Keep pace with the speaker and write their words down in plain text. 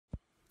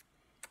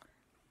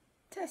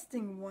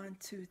Testing 1,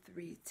 2,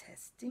 3,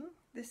 testing.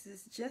 This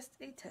is just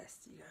a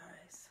test, you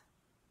guys.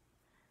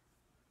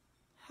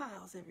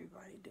 How's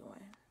everybody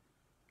doing?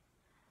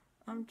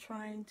 I'm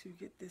trying to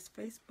get this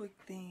Facebook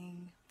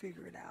thing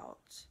figured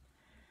out.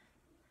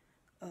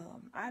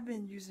 I've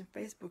been using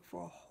Facebook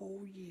for a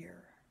whole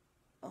year,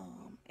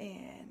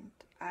 and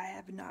I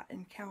have not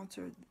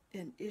encountered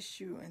an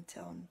issue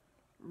until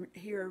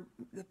here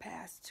the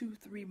past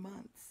 2-3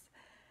 months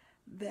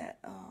that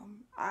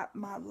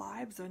my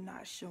lives are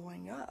not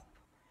showing up.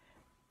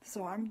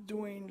 So I'm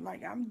doing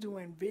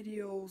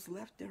videos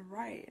left and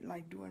right,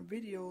 like doing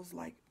videos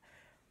like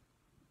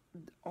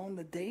on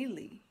the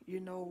daily, you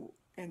know,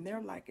 and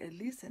they're like at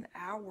least an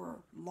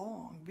hour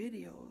long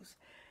videos.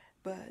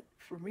 But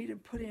for me to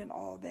put in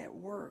all that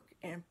work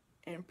and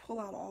pull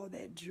out all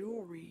that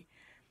jewelry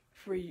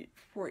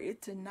for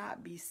it to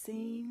not be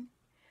seen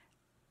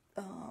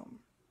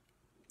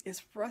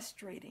is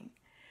frustrating.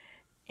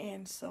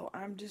 And so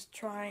I'm just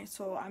trying,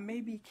 so I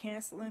may be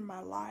canceling my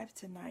live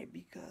tonight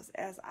because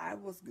as I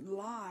was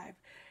live,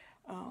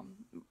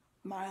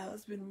 my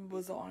husband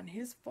was on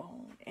his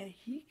phone and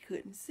he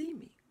couldn't see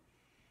me.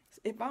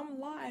 If I'm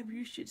live,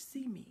 you should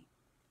see me.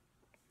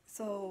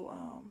 So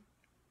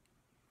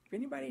if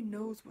anybody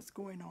knows what's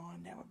going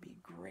on, that would be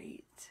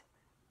great.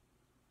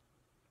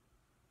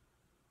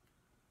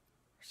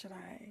 Should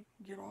I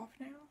get off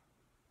now?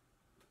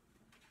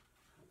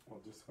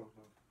 Well, just hold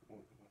on.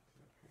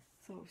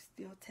 So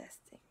still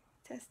testing.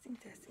 1,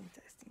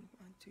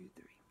 2,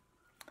 3.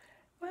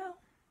 Well,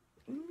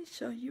 let me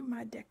show you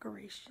my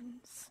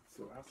decorations.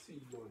 So I see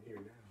you on here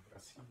now. I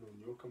see you on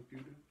your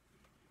computer.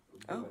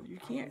 Oh, you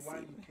can't see me. Why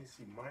you can't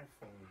see my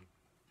phone?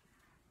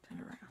 Turn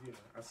around. Yeah,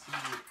 I see you.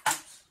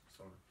 Oops,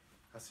 sorry.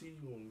 I see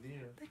you on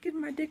there. Look at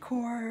my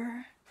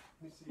decor.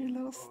 Your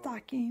little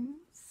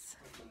stockings.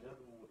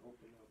 Another one would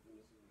open up.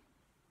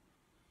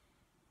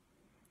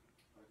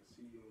 I can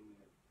see you on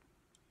there.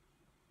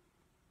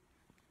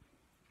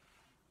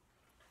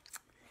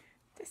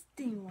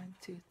 Testing 1,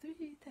 2,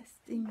 3.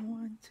 Testing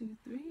 1, 2,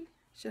 3.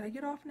 Should I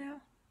get off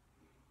now?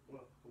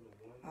 Well,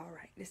 all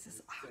right. This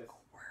is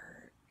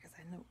awkward because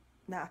I know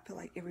now I feel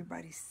like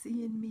everybody's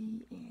seeing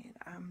me and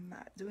I'm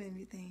not doing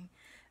anything.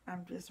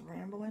 I'm just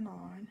rambling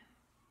on.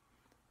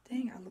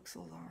 Dang, I look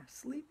so darn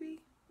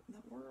sleepy in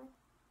the world.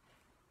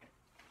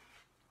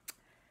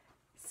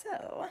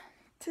 So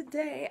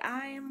today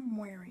I am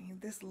wearing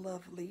this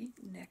lovely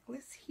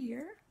necklace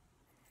here.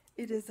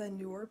 It is a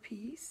newer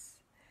piece.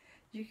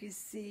 You can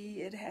see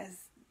it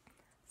has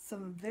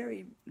some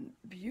very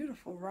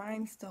beautiful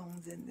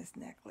rhinestones in this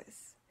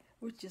necklace,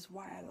 which is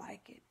why I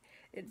like it.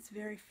 It's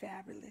very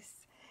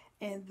fabulous.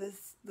 And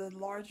the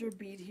larger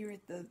bead here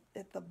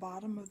at the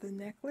bottom of the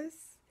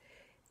necklace,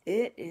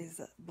 it is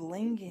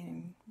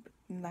blinging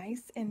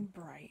nice and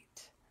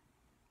bright.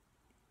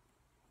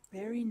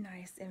 Very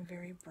nice and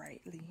very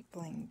brightly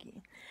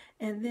blingy.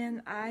 And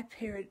then I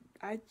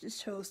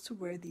just chose to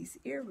wear these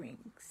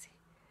earrings.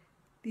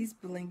 These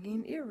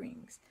blinging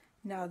earrings.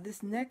 Now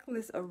this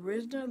necklace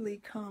originally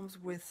comes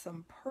with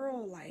some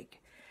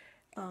pearl-like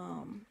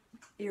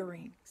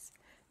earrings,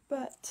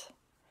 but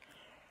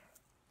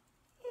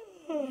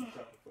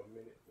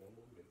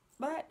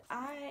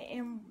I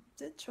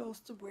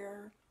chose to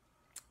wear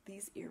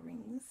these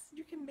earrings.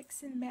 You can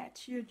mix and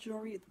match your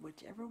jewelry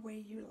whichever way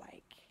you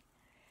like.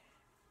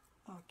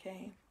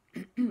 Okay.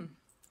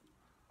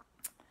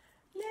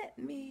 Let's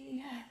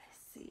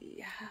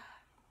see.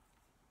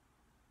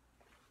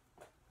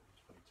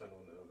 Turn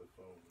on the other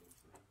phone.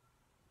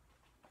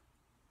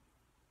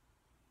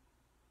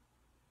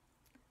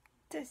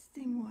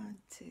 Testing 1,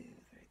 2, 3.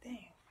 Dang,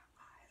 my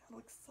eyes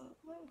look so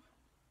low.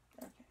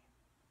 Okay.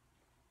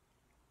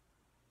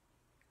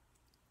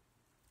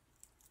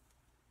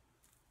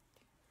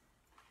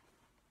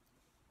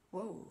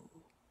 Whoa.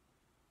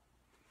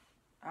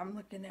 I'm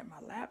looking at my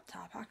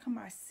laptop. How come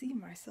I see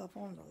myself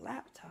on the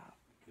laptop?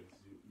 Because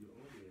you're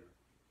on there.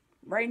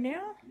 Right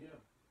now? Yeah.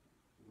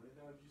 Right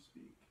now you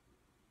speak.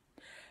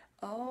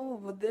 Oh,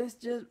 well there is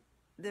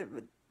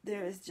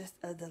just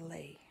a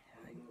delay.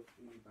 I don't know if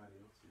anybody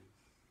else is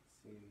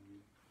seeing you.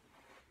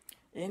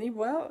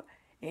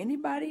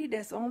 Anybody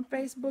that's on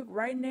Facebook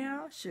right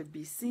now should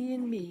be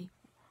seeing me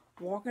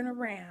walking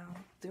around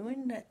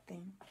doing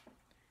nothing.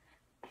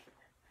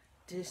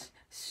 Just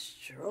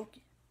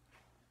stroking.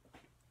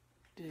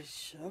 Just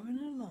shoving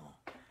it along.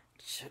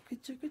 Chugga,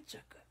 chugga,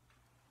 chugga.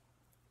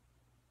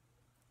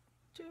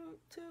 Toot,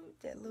 toot.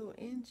 That little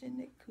engine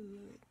that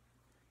could.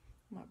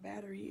 My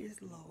battery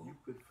is low. You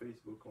put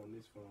Facebook on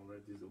this phone,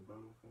 right? This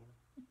Obama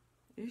phone?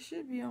 It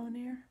should be on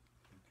there.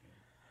 Okay.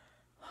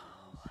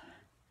 Oh.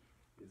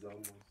 It's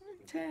almost.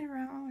 Turn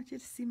around. I want you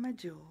to see my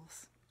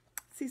jewels.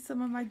 See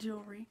some of my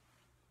jewelry.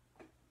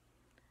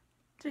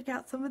 Check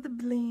out some of the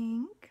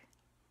bling.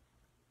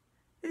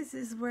 This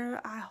is where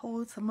I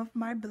hold some of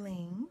my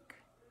bling.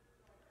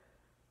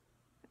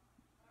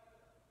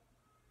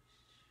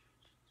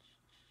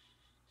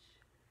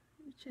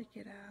 Check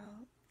it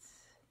out.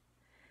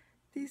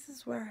 This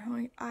is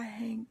where I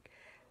hang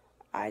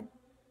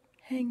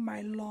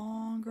my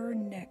longer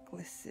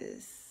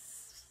necklaces.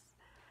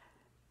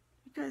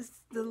 because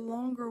the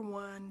longer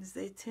ones,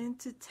 they tend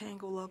to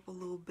tangle up a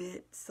little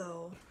bit,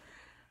 so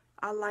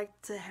I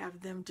like to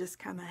have them just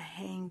kind of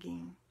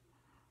hanging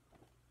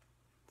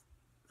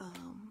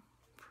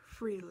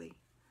freely.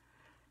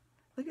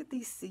 Look at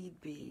these seed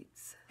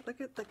beads.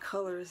 Look at the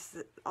colors,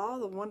 all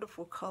the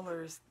wonderful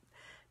colors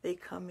they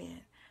come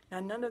in. Now,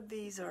 none of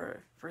these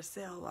are for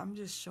sale. I'm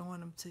just showing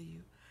them to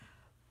you.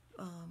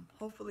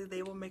 Hopefully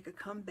they will make a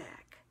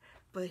comeback.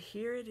 But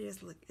here it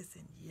is. Look, it's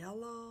in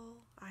yellow.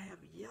 I have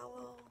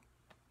yellow.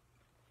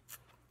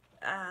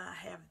 I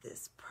have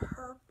this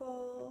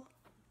purple.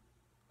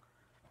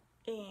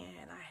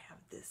 And I have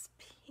this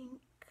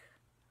pink.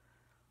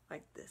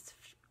 Like this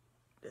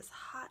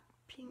hot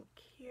pink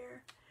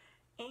here.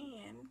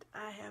 And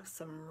I have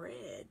some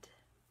red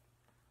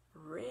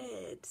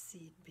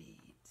seed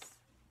beads.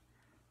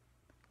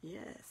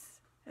 Yes.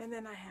 And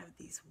then I have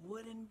these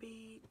wooden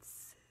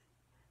beads,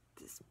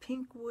 this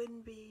pink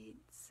wooden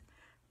beads,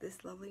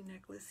 this lovely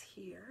necklace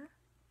here.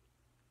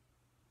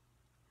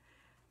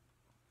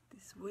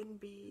 These wooden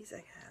beads. I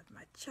have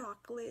my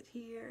chocolate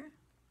here,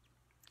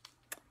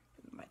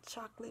 my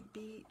chocolate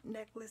bead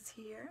necklace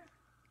here,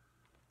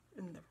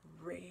 and the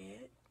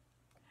red.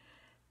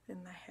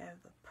 Then I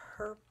have the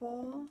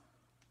purple.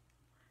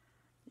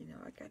 You know,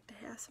 I got to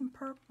have some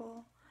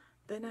purple.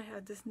 Then I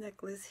have this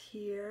necklace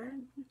here.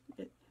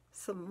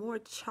 Some more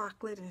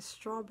chocolate and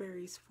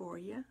strawberries for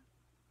you.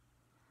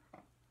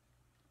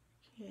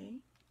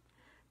 Okay.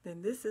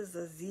 Then this is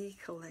a Z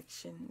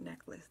collection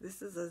necklace.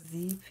 This is a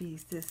Z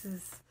piece. This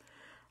is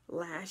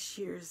last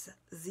year's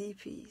Z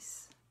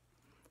piece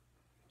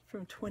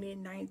from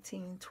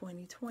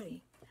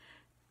 2019-2020.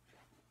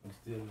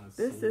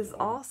 This is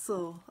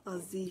also a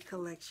Z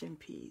collection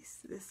piece.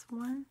 This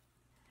one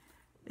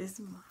is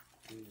my,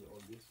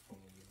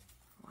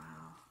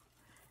 wow.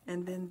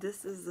 And then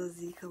this is a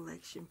Z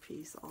collection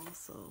piece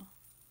also.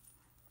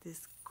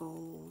 This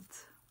gold.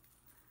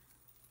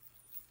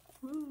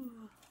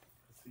 Ooh.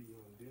 I see you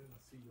on there. I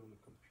see you on the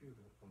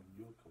computer, on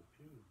your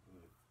computer,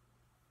 but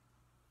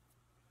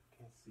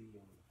I can't see you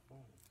on the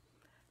phone.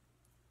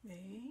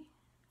 Okay.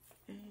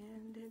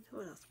 And then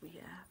what else we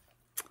have?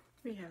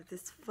 We have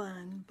this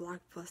fun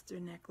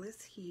blockbuster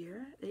necklace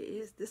here.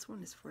 This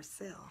one is for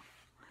sale.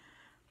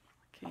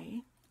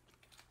 Okay.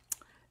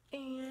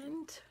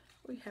 And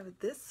we have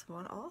this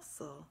one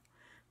also.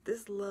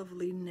 This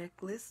lovely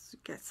necklace.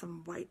 Got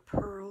some white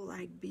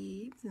pearl-like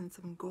beads and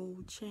some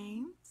gold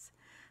chains.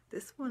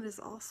 This one is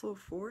also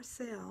for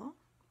sale.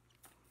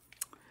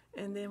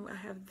 And then I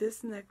have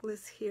this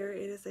necklace here.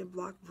 It is a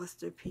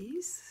blockbuster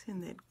piece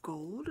in that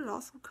gold. It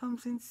also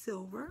comes in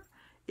silver.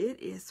 It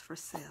is for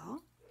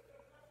sale.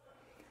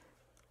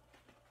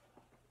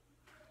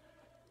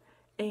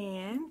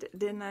 And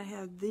then I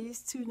have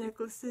these two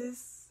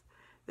necklaces.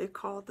 They're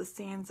called the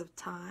Sands of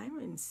Time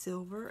in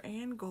silver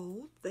and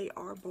gold. They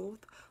are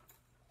both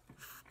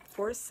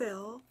for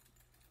sale,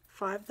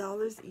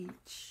 $5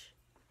 each.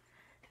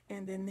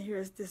 And then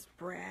here's this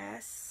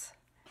brass,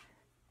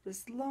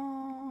 this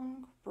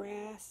long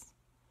brass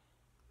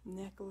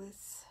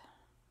necklace.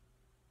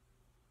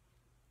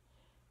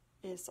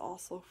 It's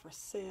also for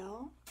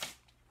sale.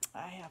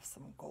 I have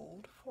some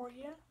gold for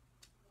you,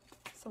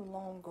 some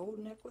long gold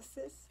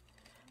necklaces.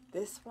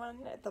 This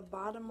one, at the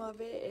bottom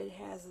of it, it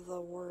has the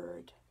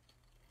word.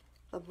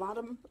 The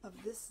bottom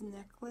of this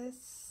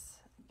necklace,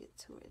 get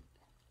to it.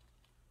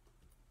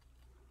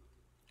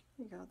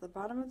 There you go. The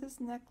bottom of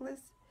this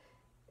necklace,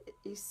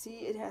 you see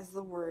it has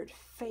the word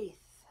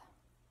faith.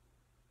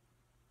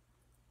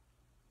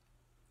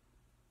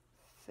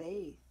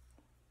 Faith.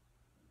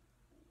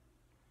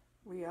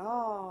 We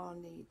all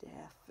need to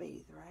have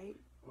faith, right?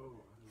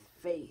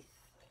 Faith.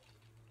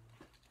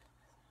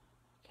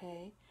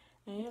 Okay.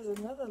 And here's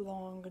another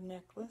long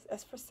necklace.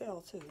 That's for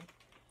sale too.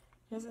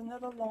 Here's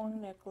another long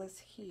necklace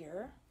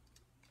here.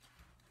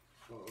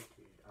 Oh,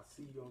 okay. I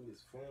see you on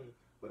this phone,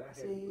 but I had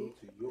to go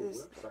to your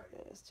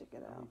website. Let's check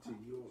it out. To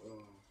your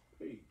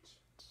page.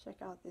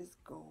 Check out this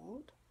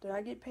gold. Did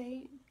I get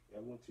paid? I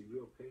went to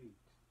your page.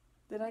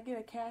 Did I get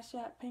a Cash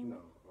App payment?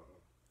 No.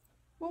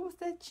 What was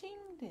that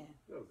ching then?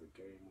 That was a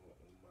game on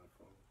my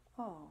phone.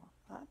 Oh,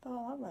 I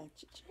thought I like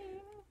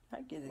ching.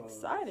 I get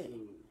excited.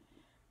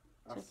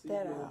 Check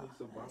that out.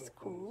 That's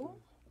cool.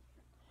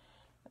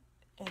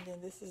 And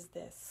then this is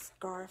that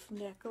scarf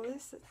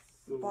necklace,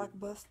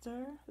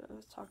 blockbuster that I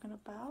was talking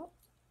about.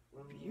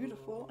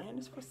 Beautiful, and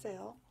it's for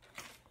sale.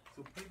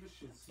 So people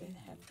should see. Then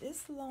have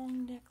this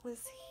long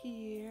necklace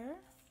here.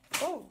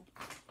 Oh,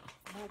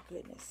 my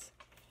goodness.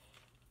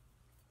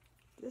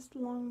 This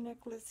long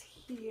necklace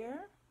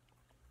here.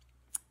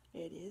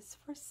 It is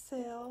for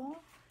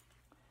sale.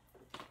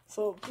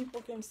 So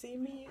people can see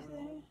me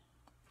using it.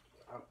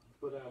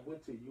 But I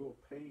went to your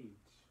page.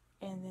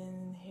 And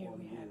then here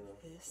we have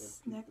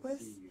this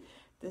necklace.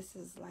 This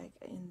is like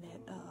in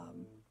that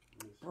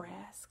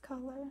brass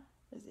color.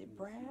 Is it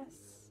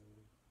brass?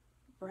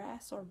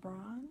 Brass or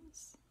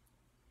bronze?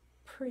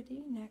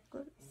 Pretty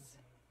necklace.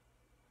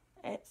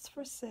 It's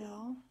for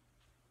sale.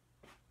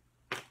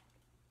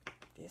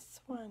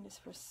 This one is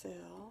for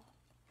sale.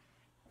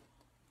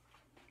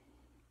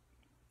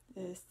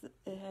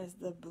 It has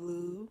the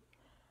blue,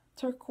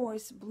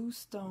 turquoise blue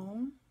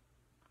stone.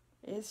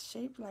 It's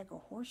shaped like a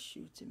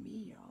horseshoe to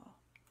me, y'all.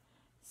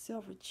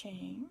 Silver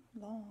chain,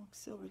 long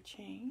silver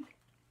chain.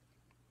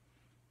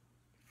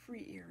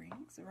 Free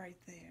earrings right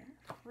there.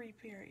 Free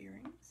pair of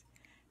earrings.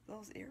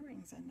 Those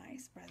earrings are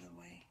nice, by the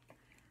way.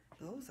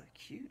 Those are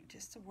cute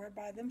just to wear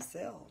by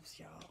themselves,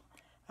 y'all.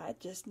 I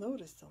just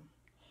noticed them.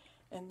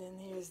 And then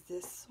here's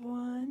this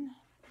one,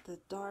 the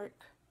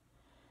dark,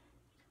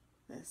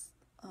 this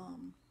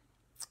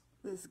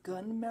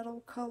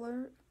gunmetal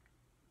color.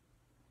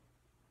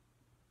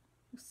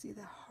 You see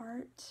the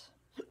heart?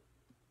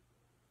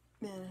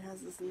 And it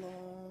has this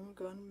long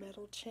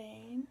gunmetal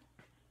chain.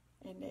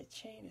 And that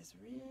chain is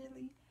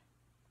really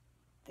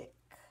thick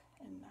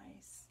and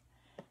nice.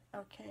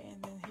 Okay,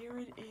 and then here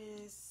it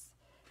is.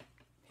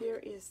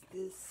 Here is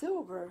the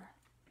silver.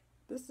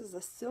 This is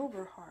a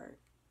silver heart.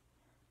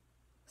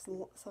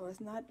 So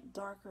it's not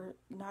darker,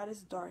 not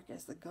as dark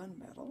as the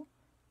gunmetal.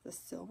 The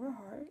silver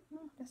heart.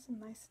 Oh, that's a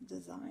nice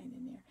design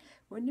in there.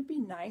 Wouldn't it be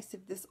nice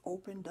if this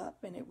opened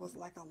up and it was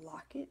like a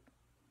locket?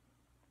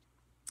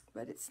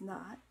 But it's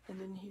not.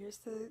 And then here's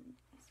the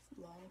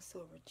long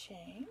silver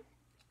chain.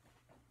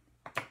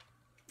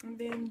 And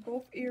then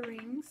both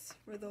earrings,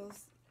 for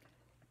those,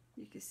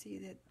 you can see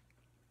that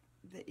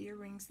the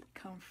earrings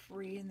come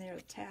free and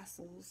they're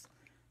tassels.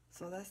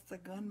 So that's the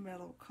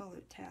gunmetal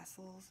colored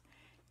tassels.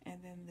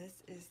 And then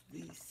this is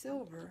the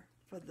silver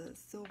for the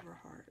silver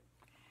heart.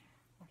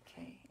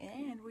 Okay,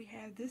 and we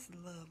have this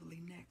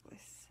lovely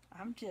necklace.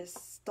 I'm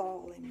just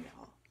stalling,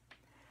 y'all.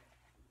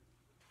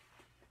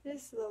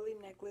 This lovely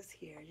necklace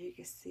here, you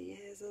can see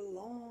it has a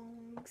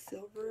long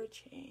silver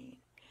chain.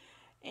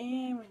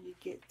 And when you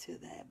get to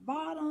that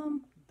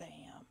bottom,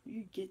 bam,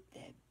 you get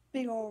that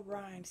big old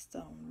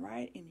rhinestone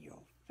right in your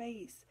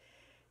face.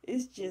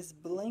 It's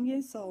just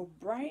blinging so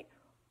bright.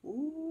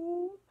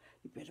 Ooh,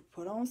 you better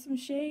put on some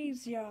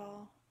shades,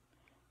 y'all,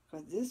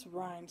 because this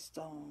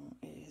rhinestone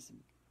is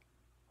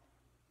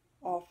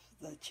off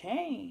the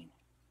chain.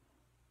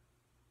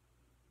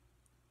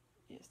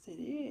 Yes, it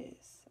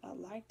is. I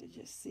like to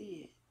just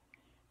see it.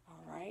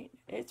 All right,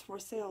 it's for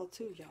sale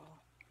too, y'all.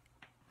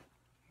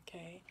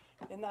 Okay,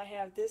 then I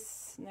have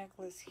this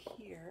necklace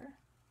here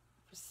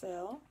for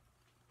sale.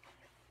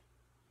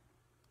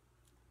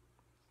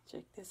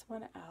 Check this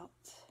one out.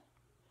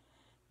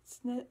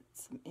 Isn't it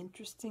some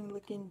interesting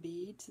looking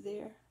beads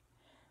there?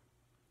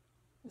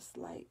 It's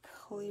like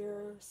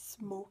clear,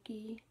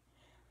 smoky,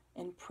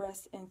 and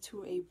pressed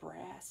into a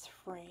brass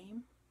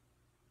frame.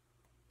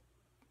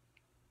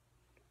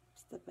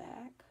 It's the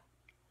back.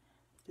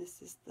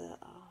 This is the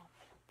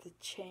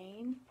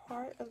chain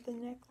part of the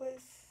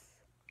necklace.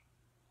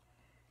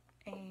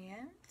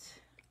 And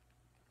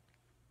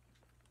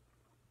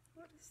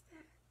what is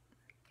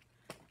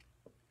that?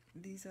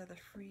 These are the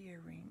free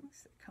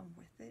earrings that come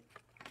with it.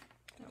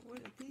 Now, what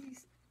are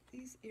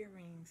these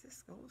earrings?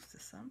 This goes to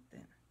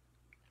something.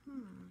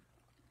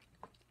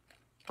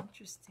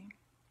 Interesting.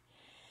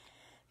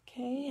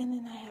 Okay, and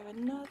then I have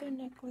another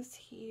necklace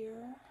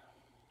here.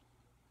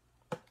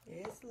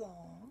 It's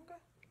long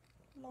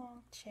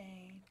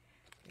chain.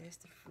 There's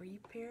the free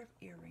pair of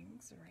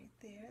earrings right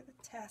there, the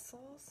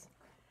tassels.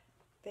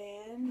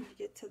 Then you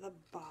get to the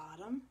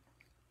bottom.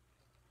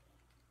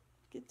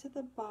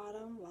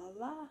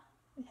 Voila.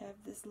 You have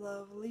this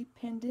lovely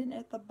pendant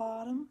at the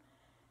bottom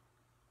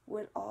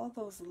with all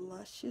those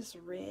luscious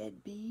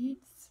red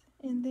beads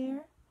in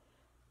there.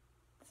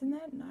 Isn't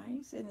that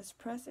nice? And it's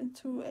pressed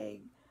into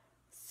a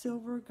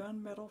silver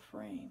gunmetal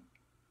frame.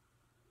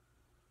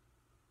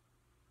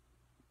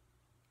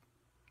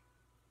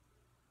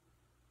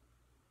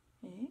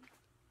 Okay.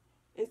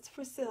 It's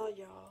for sale,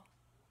 y'all.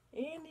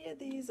 Any of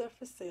these are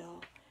for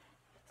sale.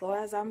 So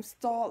as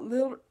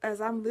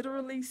I'm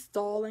literally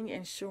stalling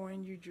and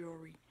showing you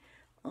jewelry,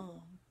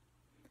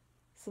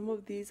 some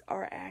of these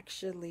are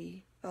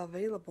actually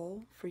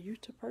available for you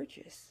to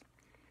purchase.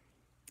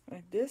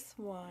 And this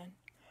one,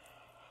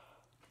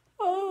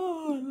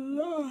 oh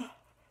Lord,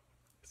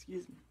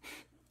 excuse me.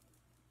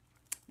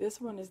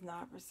 This one is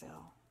not for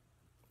sale.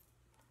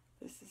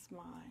 This is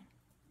mine.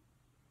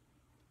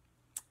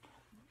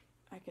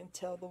 I can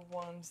tell the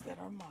ones that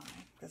are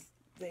mine because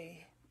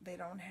they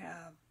don't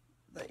have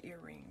the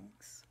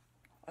earrings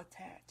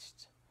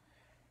attached.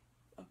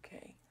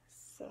 Okay,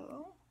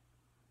 so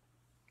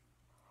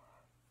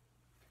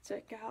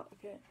check out.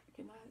 Okay,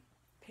 can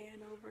I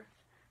pan over?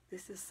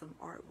 This is some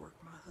artwork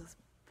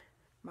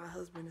my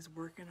husband is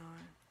working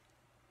on.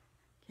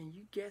 Can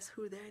you guess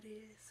who that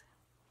is?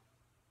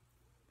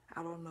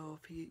 I don't know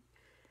if he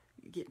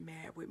get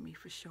mad with me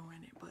for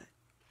showing it, but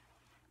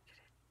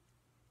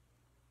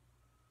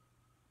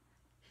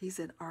he's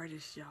an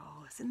artist,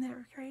 y'all. Isn't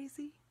that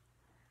crazy?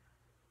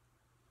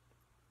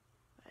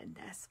 And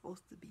that's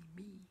supposed to be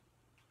me.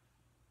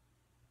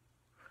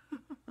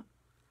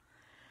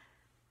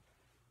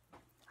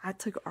 I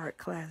took art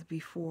class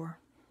before.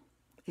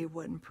 It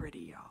wasn't pretty,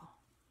 y'all.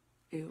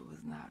 It was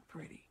not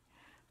pretty.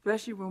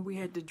 Especially when we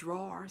had to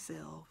draw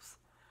ourselves.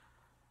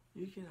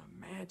 You can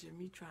imagine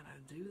me trying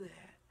to do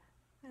that.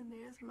 And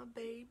there's my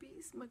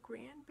babies, my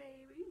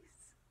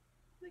grandbabies.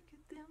 Look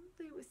at them.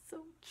 They were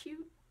so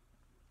cute.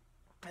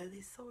 Are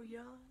they so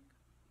young?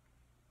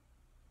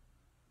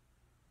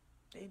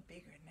 They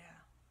bigger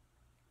now.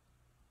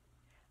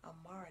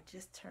 Amara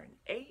just turned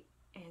 8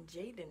 and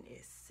Jaden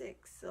is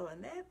 6. So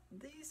in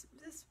this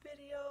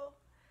video,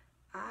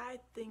 I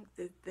think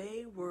that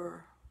they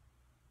were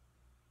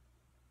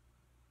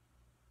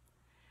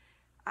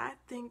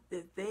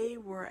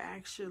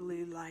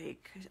actually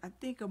like, I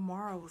think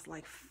Amara was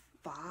like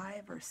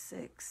 5 or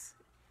 6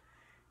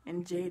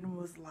 and Jaden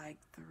was like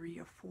 3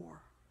 or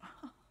 4.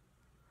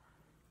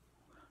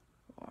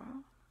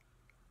 Wow.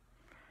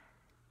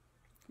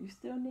 You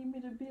still need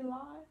me to be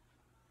live?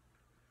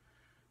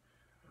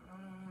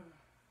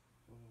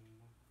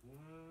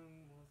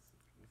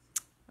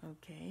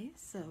 Okay,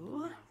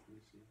 so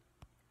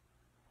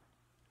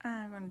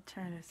I'm going to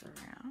turn this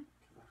around.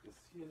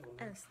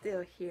 I'm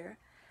still here.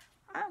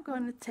 I'm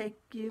going to take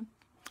you.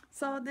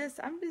 So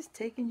I'm just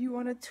taking you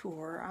on a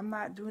tour. I'm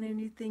not doing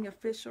anything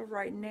official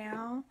right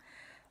now.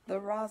 The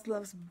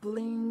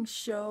Rozlovesbling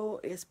show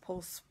is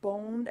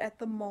postponed at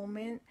the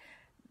moment,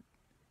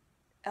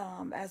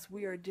 as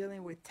we are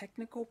dealing with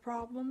technical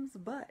problems,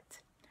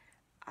 but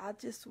I'll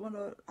just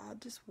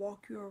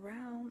walk you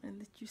around and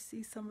let you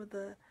see some of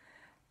the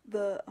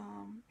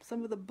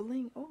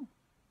bling. Oh,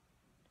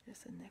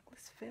 there's a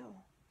necklace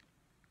fell.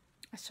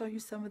 I'll show you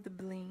some of the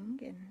bling,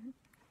 and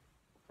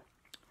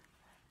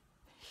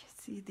you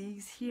see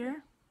these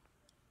here.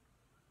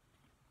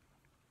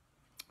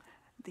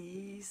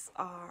 These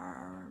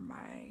are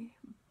my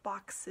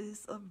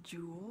boxes of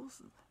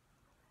jewels.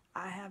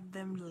 I have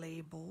them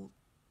labeled.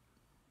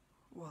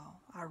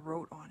 Well, I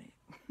wrote on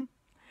it.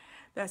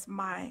 That's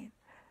my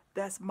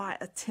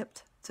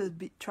attempt to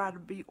try to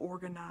be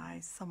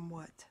organized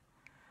somewhat,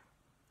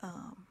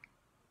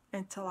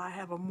 until I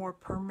have a more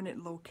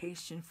permanent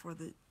location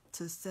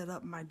to set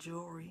up my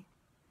jewelry.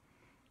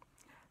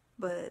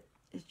 But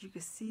as you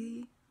can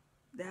see,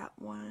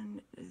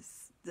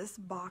 this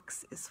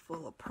box is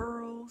full of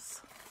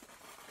pearls.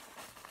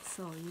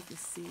 So you can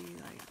see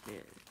like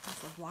there's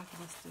a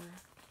blockbuster.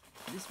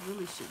 This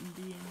really shouldn't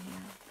be in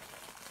here.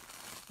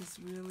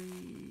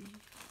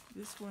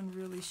 This one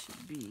really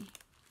should be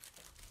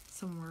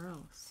somewhere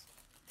else.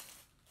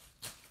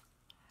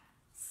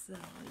 So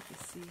you can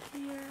see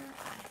here,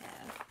 I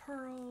have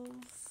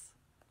pearls,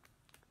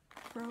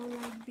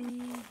 pearl-like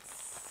beads,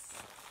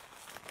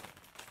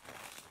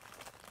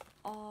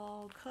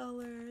 all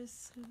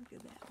colors. Look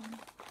at that one.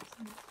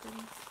 Isn't it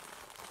pretty?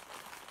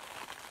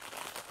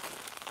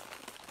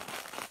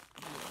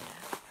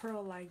 Yeah,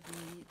 pearl-like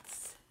beads.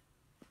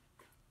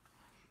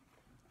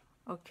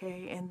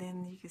 Okay, and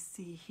then you can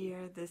see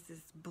here, this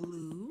is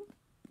blue.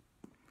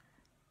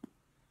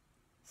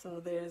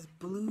 So there's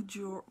blue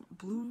jewelry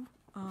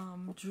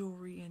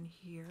in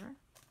here.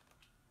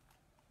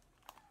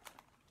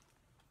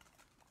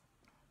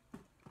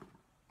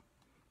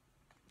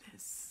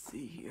 Let's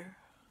see here.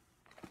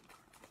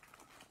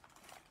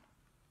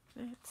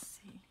 Let's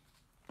see.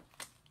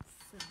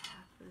 So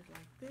I put it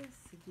like this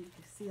so you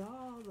can see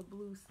all the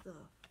blue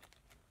stuff.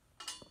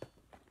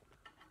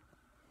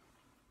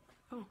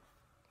 Oh.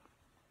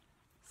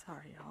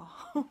 Sorry,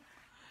 y'all.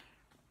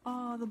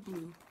 All the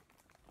blue.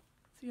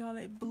 See all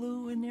that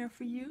blue in there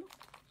for you?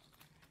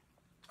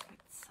 Got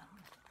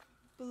some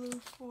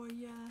blue for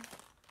ya.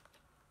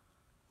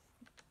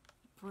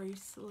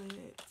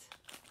 Bracelet.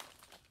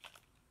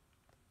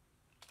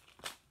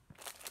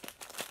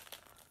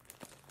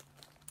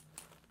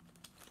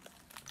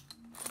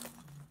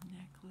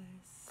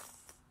 Necklace.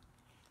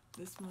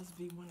 This must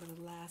be one of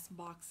the last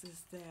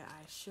boxes that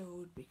I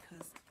showed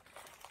because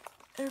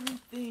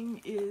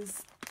everything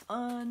is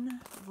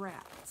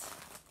unwrapped.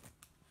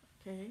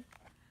 Okay,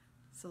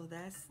 so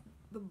that's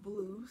the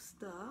blue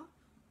stuff.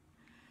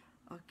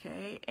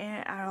 Okay,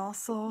 and I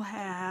also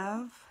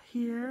have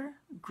here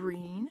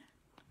green.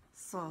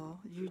 So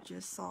you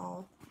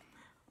saw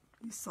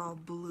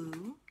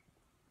blue.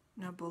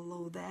 Now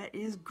below that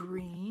is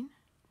green,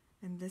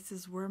 and this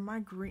is where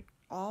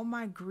all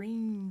my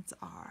greens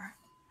are.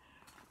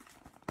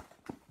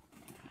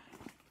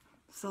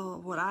 So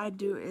what I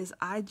do is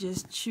I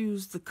just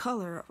choose the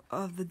color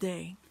of the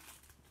day.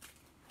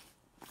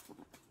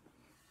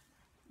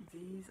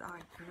 These are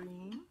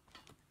green.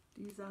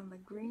 These are the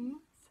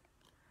greens.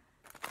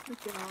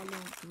 Look at all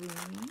those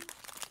green.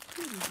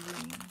 Pretty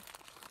green.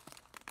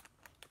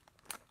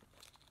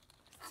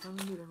 It's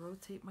telling me to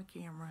rotate my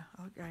camera.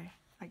 Okay.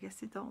 I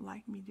guess it don't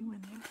like me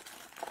doing that.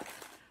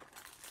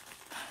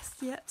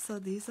 Yep, so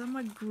these are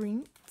my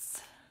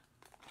greens.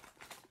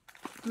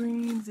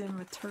 Greens and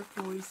my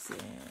turquoise.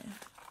 And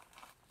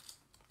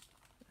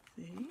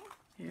see,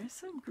 here's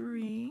some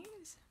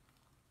greens.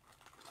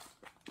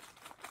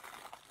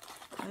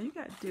 All you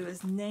gotta do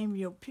is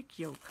pick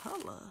your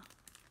color.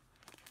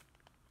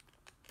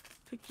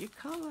 Pick your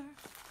color.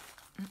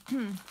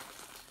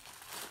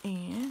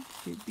 And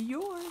it'd be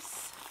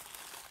yours.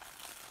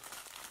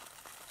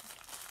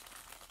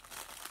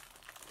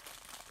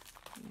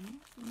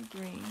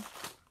 Green.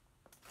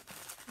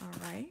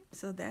 Alright,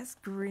 so that's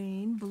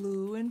green,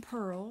 blue, and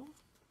pearl.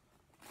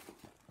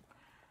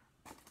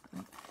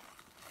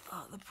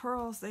 The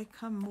pearls, they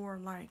come more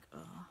like,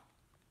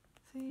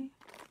 see?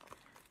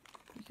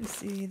 You can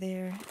see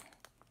there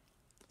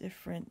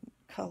different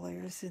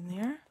colors in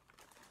there.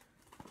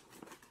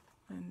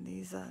 And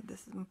these,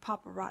 this is a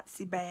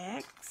paparazzi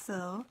bag,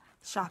 so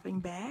shopping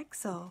bag.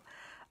 So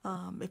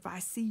if I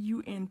see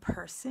you in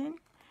person,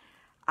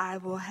 I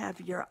will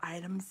have your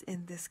items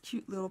in this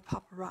cute little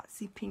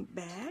paparazzi pink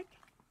bag.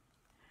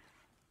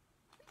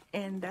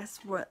 And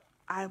that's what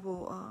I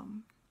will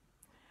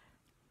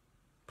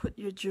put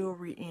your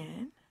jewelry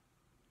in.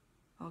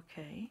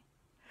 Okay.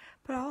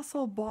 But I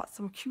also bought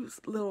some cute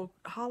little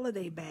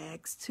holiday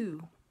bags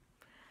too.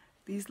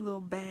 These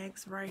little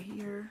bags right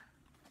here.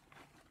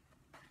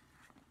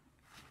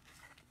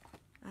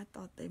 I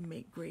thought they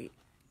make great,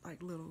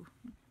 like, little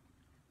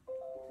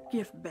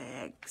gift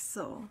bags.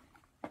 So,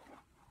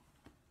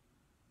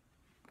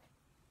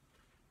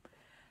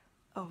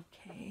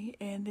 okay,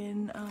 and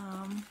then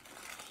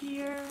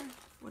here,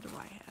 what do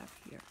I have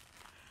here?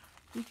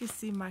 You can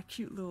see my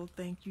cute little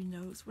thank you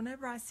notes.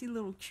 Whenever I see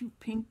little cute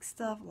pink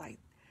stuff like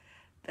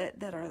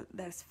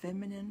that's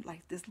feminine,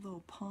 like this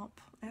little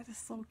pump, that is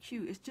so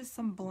cute. It's just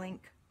some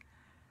blank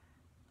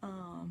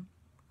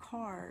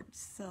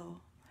cards.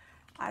 So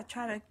I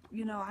try to,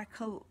 you know,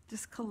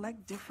 just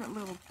collect different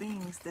little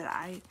things that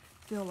I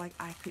feel like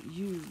I could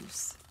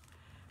use.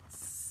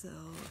 So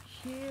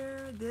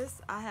here,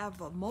 I have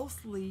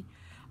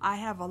I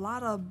have a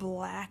lot of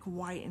black,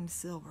 white, and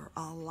silver.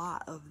 A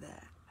lot of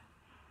that.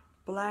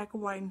 Black,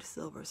 white, and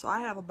silver. So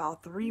I have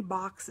about 3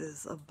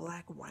 boxes of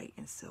black, white,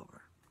 and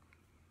silver.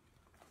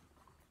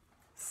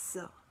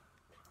 So.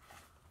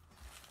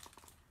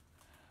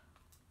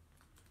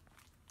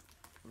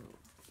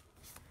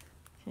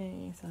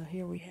 Okay, so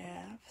here we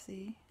have,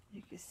 see,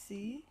 you can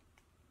see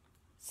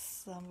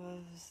some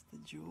of the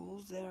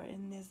jewels that are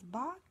in this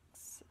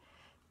box.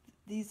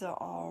 These are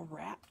all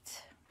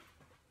wrapped.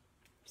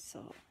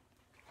 So,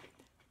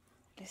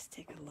 let's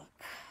take a look.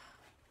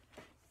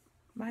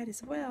 Might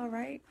as well,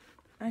 right?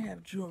 I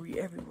have jewelry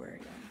everywhere,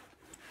 y'all.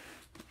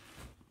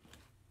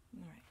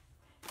 Alright.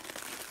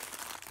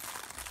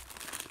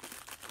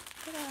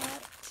 Look at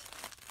that.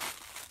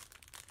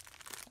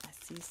 I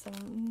see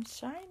something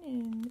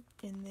shining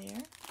in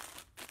there.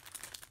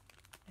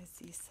 I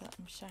see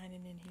something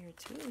shining in here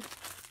too.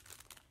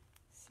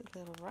 It's a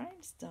little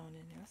rhinestone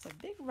in there. It's a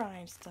big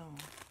rhinestone.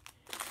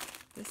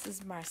 This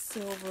is my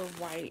silver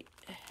white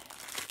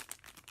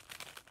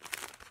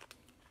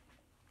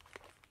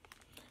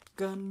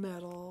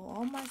gunmetal.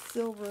 All my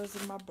silvers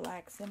and my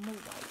blacks and my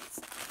whites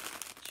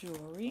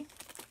jewelry.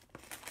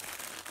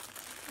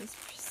 It's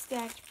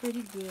stacked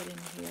pretty good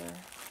in here.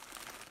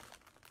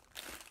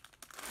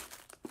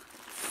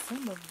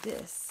 Some of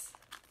this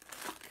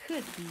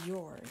could be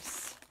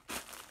yours.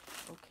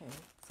 Okay,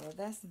 so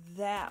that's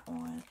that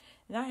one.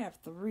 And I have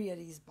 3 of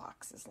these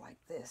boxes like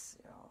this,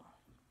 y'all.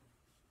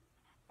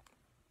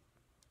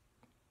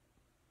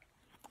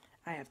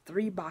 I have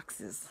 3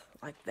 boxes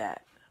like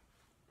that.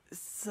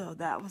 So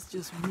that was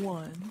just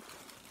one.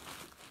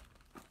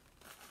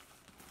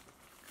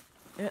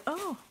 And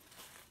oh,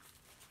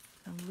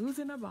 I'm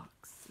losing a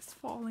box. It's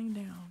falling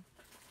down.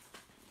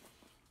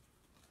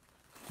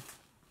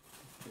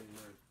 Okay,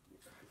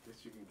 I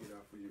guess you can get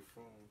off of your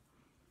phone.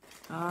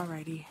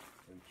 Alrighty.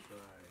 And try.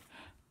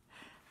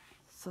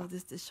 So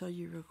just to show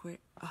you real quick.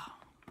 Oh.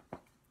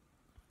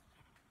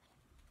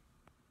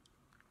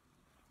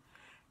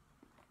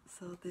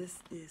 So this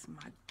is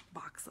my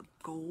box of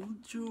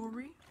gold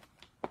jewelry.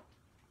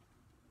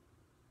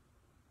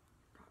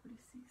 Probably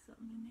see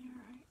something in there,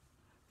 right?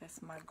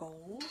 That's my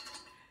gold.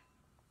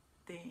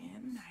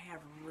 Then I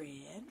have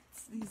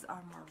reds. These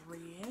are my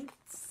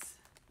reds.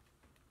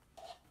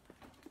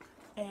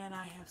 And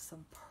I have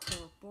some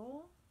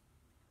purple.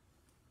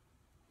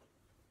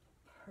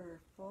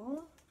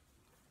 Purple.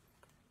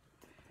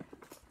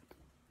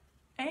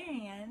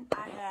 And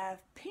I have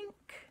pink.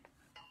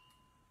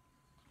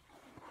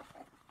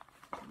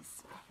 Let me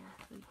see here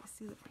so you can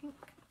see the pink.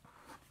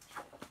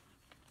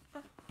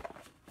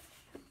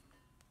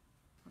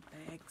 My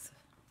bags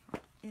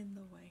are in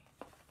the way.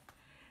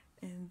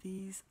 And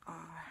these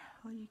are,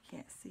 oh, you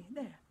can't see.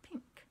 There,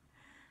 pink.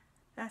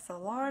 That's a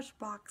large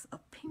box of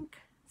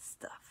pink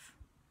stuff.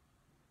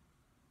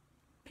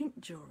 Pink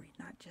jewelry,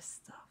 not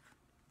just stuff.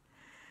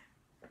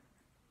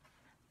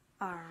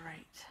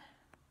 Alright.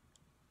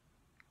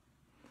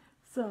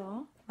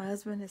 So, my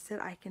husband has said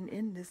I can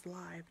end this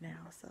live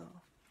now, so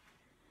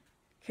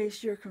in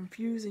case you're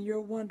confused and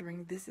you're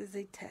wondering, this is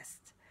a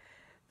test.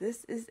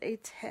 This is a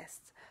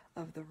test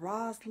of the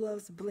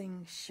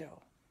Rozlovesbling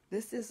show.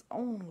 This is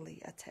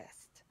only a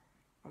test,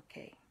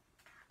 okay?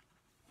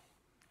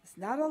 It's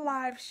not a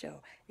live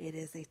show. It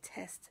is a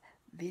test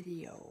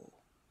video,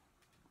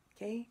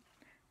 okay?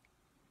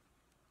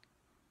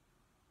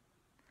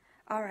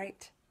 All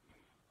right.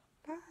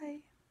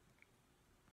 Bye.